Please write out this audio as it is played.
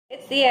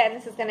It's the end.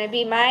 This is going to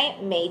be my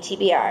May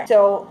TBR.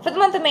 So for the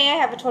month of May, I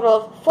have a total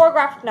of 4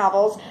 graphic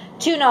novels,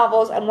 2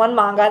 novels, and 1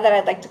 manga that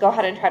I'd like to go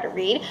ahead and try to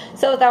read.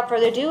 So without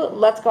further ado,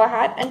 let's go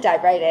ahead and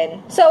dive right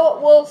in. So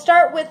we'll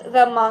start with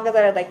the manga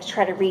that I'd like to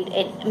try to read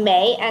in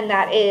May, and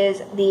that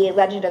is the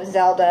Legend of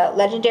Zelda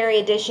Legendary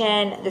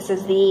Edition. This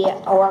is the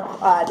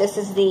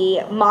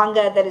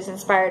manga that is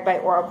inspired by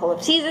Oracle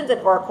of Seasons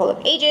and Oracle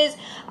of Ages.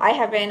 I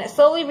have been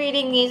slowly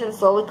reading these and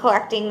slowly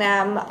collecting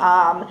them,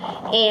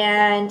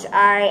 and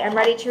I am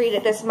ready to read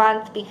it this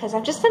month because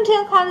I've just been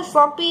feeling kind of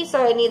slumpy,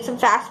 so I need some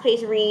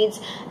fast-paced reads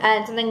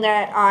and something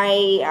that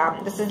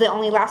this is the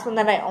only last one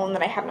that I own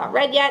that I have not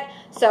read yet,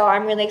 so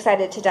I'm really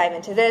excited to dive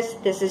into this.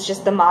 This is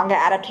just the manga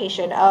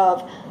adaptation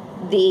of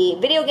the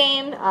video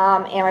game,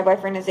 and my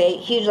boyfriend is a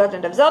huge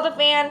Legend of Zelda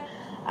fan.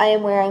 I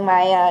am wearing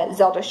my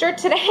Zelda shirt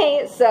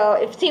today, so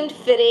it seemed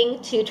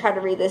fitting to try to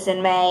read this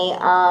in May,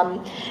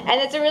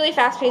 and it's a really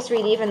fast-paced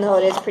read even though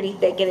it is pretty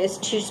thick. It is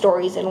 2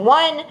 stories in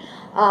one,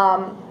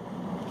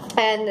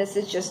 and this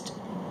is just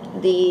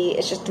the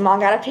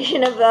manga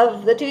adaptation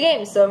of the 2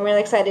 games, so I'm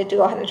really excited to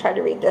go ahead and try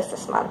to read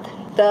this month.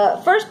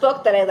 The first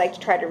book that I'd like to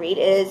try to read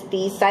is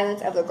The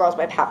Silence of the Girls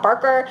by Pat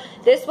Barker.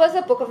 This was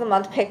a book of the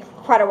month pick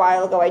quite a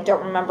while ago. I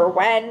don't remember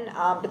when,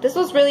 but this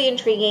was really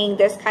intriguing.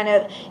 This kind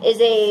of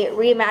is a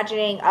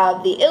reimagining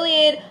of the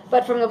Iliad,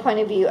 but from the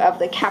point of view of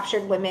the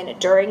captured women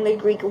during the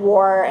Greek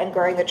War and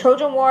during the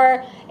Trojan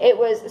War.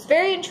 It's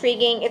very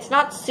intriguing. It's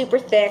not super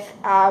thick,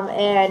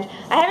 and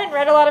I haven't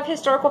read a lot of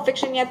historical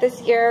fiction yet this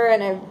year,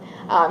 and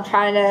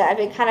I've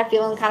been kind of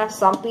feeling kind of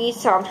slumpy,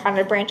 so I'm trying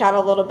to branch out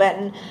a little bit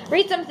and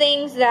read some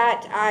things that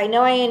I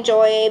know I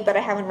enjoy, but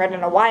I haven't read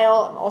in a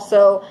while. I've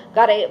also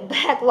got a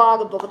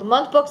backlog of book of the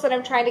month books that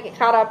I'm trying to get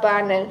caught up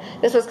on, and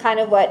this was kind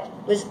of what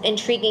was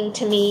intriguing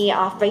to me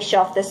off my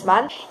shelf this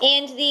month.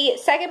 And the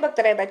second book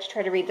that I'd like to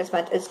try to read this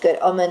month is Good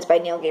Omens by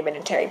Neil Gaiman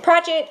and Terry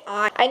Pratchett.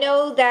 I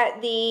know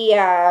that the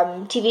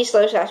TV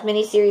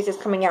 /miniseries is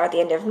coming out at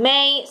the end of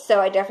May, so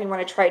I definitely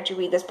want to try to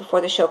read this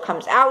before the show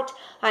comes out.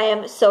 I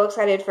am so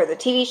excited for the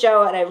TV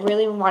show, and I've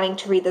really been wanting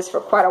to read this for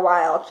quite a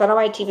while. It's been on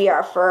my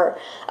TBR for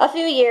a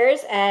few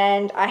years,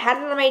 and I had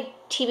it on my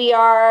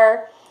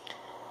TBR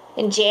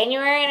in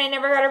January, and I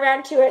never got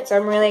around to it, so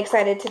I'm really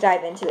excited to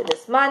dive into it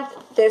this month.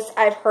 This,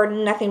 I've heard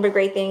nothing but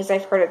great things.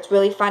 I've heard it's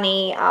really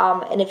funny,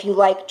 and if you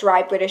like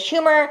dry British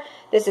humor,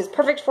 this is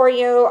perfect for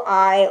you.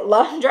 I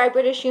love dry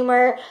British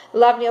humor,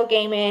 love Neil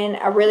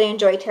Gaiman. I really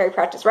enjoy Terry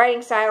Pratchett's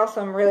writing style,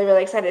 so I'm really,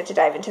 really excited to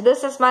dive into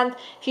this month.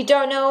 If you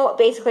don't know,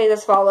 basically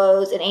this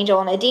follows an angel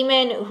and a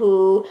demon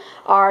who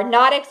are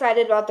not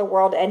excited about the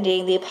world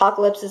ending. The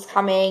apocalypse is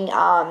coming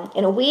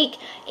in a week,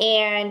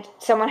 and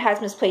someone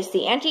has misplaced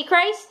the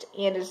Antichrist,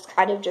 and it's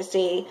kind of just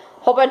a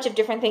whole bunch of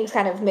different things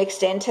kind of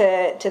mixed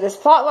into this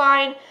plot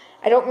line.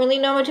 I don't really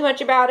know too much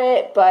about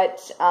it,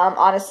 but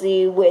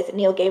honestly, with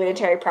Neil Gaiman and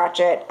Terry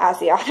Pratchett as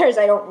the authors,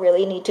 I don't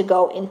really need to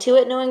go into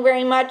it knowing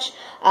very much,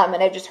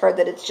 and I've just heard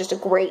that it's just a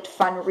great,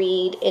 fun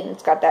read, and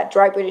it's got that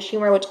dry British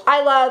humor, which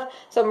I love,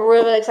 so I'm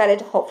really excited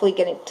to hopefully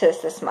get into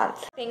this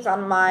month. Things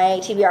on my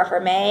TBR for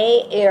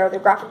May are the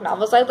graphic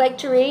novels I'd like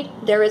to read.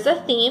 There is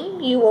a theme.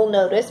 You will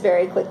notice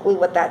very quickly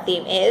what that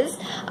theme is.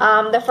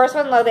 The first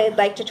one that I'd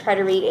like to try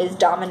to read is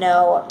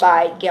Domino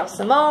by Gail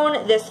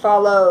Simone. This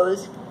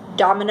follows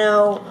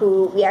Domino,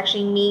 who we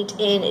actually meet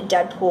in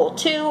Deadpool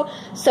 2.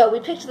 So we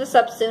picked this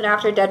up soon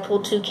after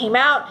Deadpool 2 came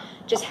out.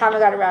 Just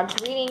haven't got around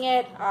to reading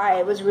it.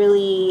 I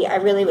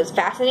really was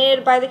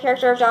fascinated by the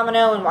character of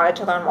Domino and wanted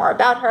to learn more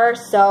about her.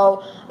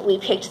 So we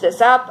picked this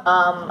up.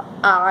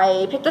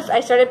 I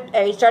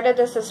started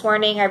this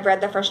morning. I've read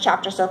the first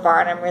chapter so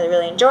far, and I'm really,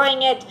 really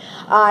enjoying it.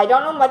 I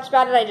don't know much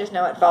about it. I just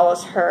know it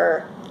follows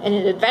her in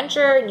an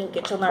adventure, and you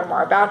get to learn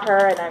more about her,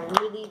 and I've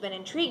really been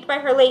intrigued by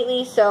her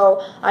lately,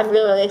 so I'm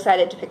really, really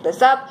excited to pick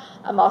this up.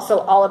 I'm also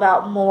all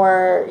about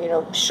more,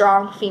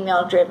 strong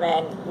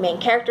female-driven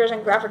main characters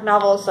in graphic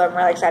novels, so I'm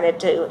really excited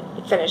to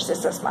finish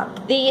this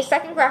month. The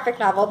second graphic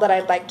novel that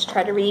I'd like to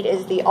try to read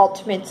is The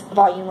Ultimates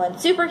Volume 1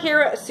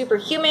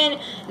 Superhuman.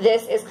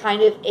 This is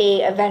kind of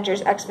a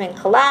Avengers X-Men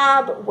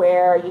collab,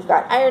 where you've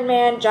got Iron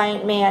Man,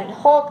 Giant Man,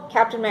 Hulk,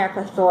 Captain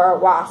America, Thor,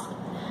 Wasp,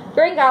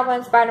 Green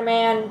Goblin,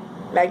 Spider-Man,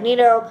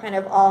 Magneto kind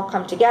of all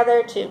come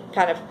together to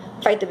kind of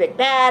fight the big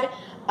bad.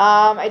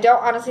 I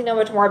don't honestly know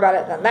much more about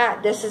it than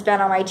that. This has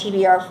been on my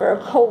TBR for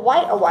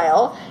quite a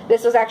while.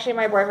 This was actually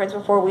my boyfriend's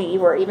before we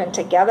were even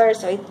together,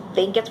 so I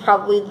think it's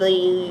probably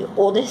the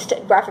oldest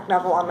graphic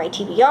novel on my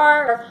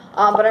TBR.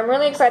 But I'm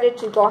really excited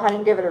to go ahead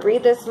and give it a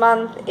read this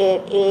month.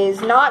 It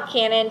is not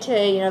canon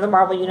to, the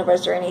Marvel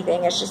Universe or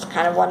anything. It's just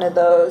kind of one of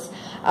those,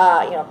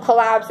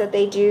 collabs that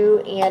they do,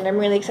 and I'm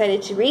really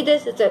excited to read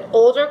this. It's an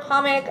older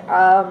comic,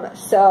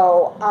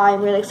 so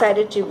I'm really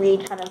excited to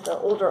read kind of the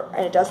older,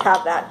 and it does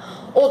have that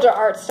older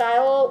art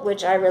style,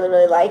 which I really,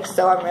 really like,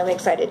 so I'm really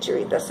excited to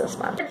read this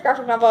month. The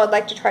graphic novel I'd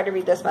like to try to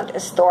read this month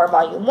is Thor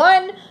Volume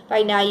 1.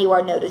 By Now You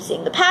Are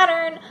Noticing the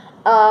Pattern.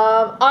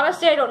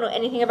 Honestly, I don't know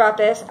anything about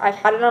this. I've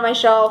had it on my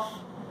shelf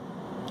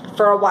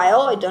for a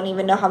while. I don't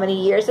even know how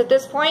many years at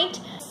this point.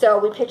 So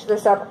we picked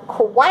this up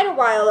quite a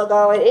while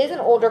ago. It is an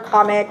older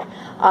comic,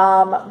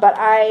 but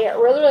I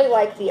really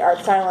like the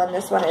art style in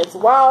this one as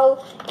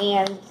well.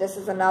 And this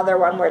is another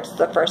one where it's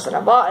the first in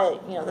a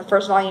the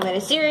first volume in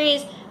a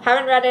series.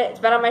 Haven't read it. It's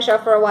been on my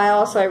shelf for a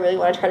while, so I really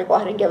want to try to go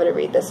ahead and give it a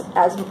read this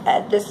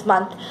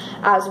month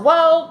as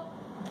well.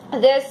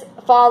 This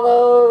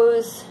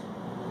follows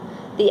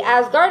the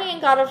Asgardian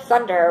god of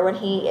thunder when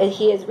he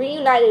is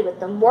reunited with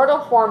the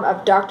mortal form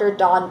of Dr.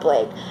 Don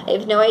Blake. I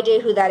have no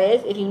idea who that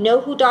is. If you know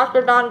who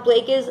Dr. Don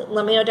Blake is,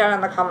 let me know down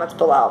in the comments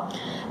below.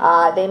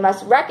 They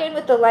must reckon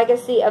with the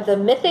legacy of the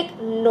mythic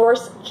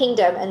Norse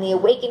kingdom and the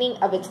awakening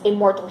of its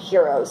immortal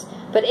heroes,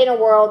 but in a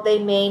world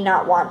that may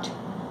not want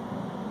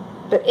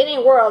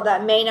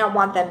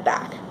them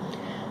back.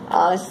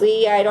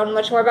 Honestly, I don't know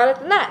much more about it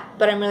than that,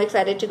 but I'm really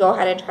excited to go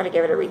ahead and try to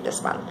give it a read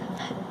this month.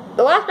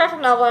 The last graphic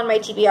novel on my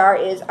TBR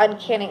is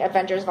Uncanny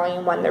Avengers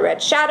Volume 1, The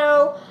Red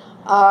Shadow.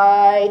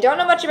 I don't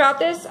know much about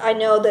this. I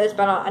know that it's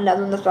been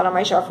another one that's been on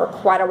my shelf for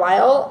quite a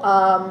while.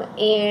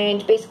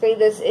 And basically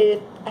this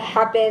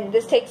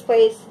takes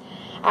place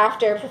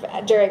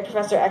during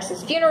Professor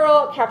X's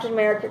funeral. Captain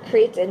America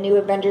creates a new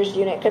Avengers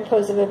unit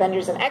composed of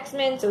Avengers and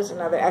X-Men, so it's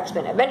another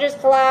X-Men Avengers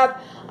collab.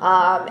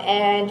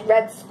 And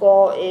Red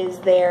Skull is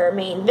the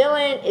main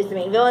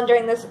villain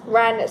during this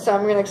run, so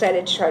I'm really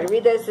excited to try to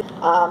read this.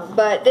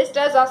 But this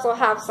does also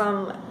have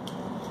some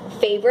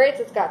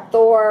favorites. It's got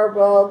Thor,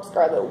 Rogue,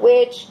 Scarlet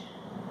Witch,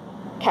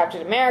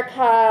 Captain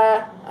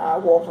America,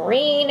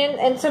 Wolverine,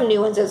 and some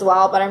new ones as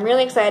well. But I'm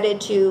really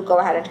excited to go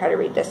ahead and try to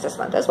read this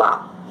month as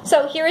well.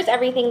 So here is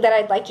everything that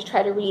I'd like to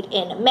try to read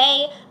in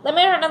May. Let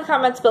me know in the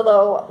comments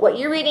below what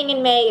you're reading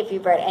in May, if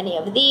you've read any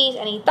of these,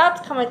 any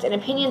thoughts, comments, and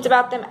opinions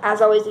about them.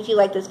 As always, if you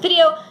like this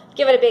video,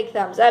 give it a big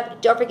thumbs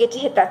up. Don't forget to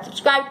hit that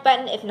subscribe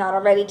button if not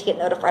already to get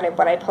notified of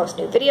when I post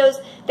new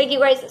videos. Thank you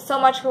guys so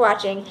much for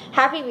watching.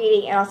 Happy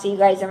reading, and I'll see you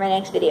guys in my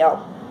next video.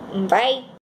 Bye!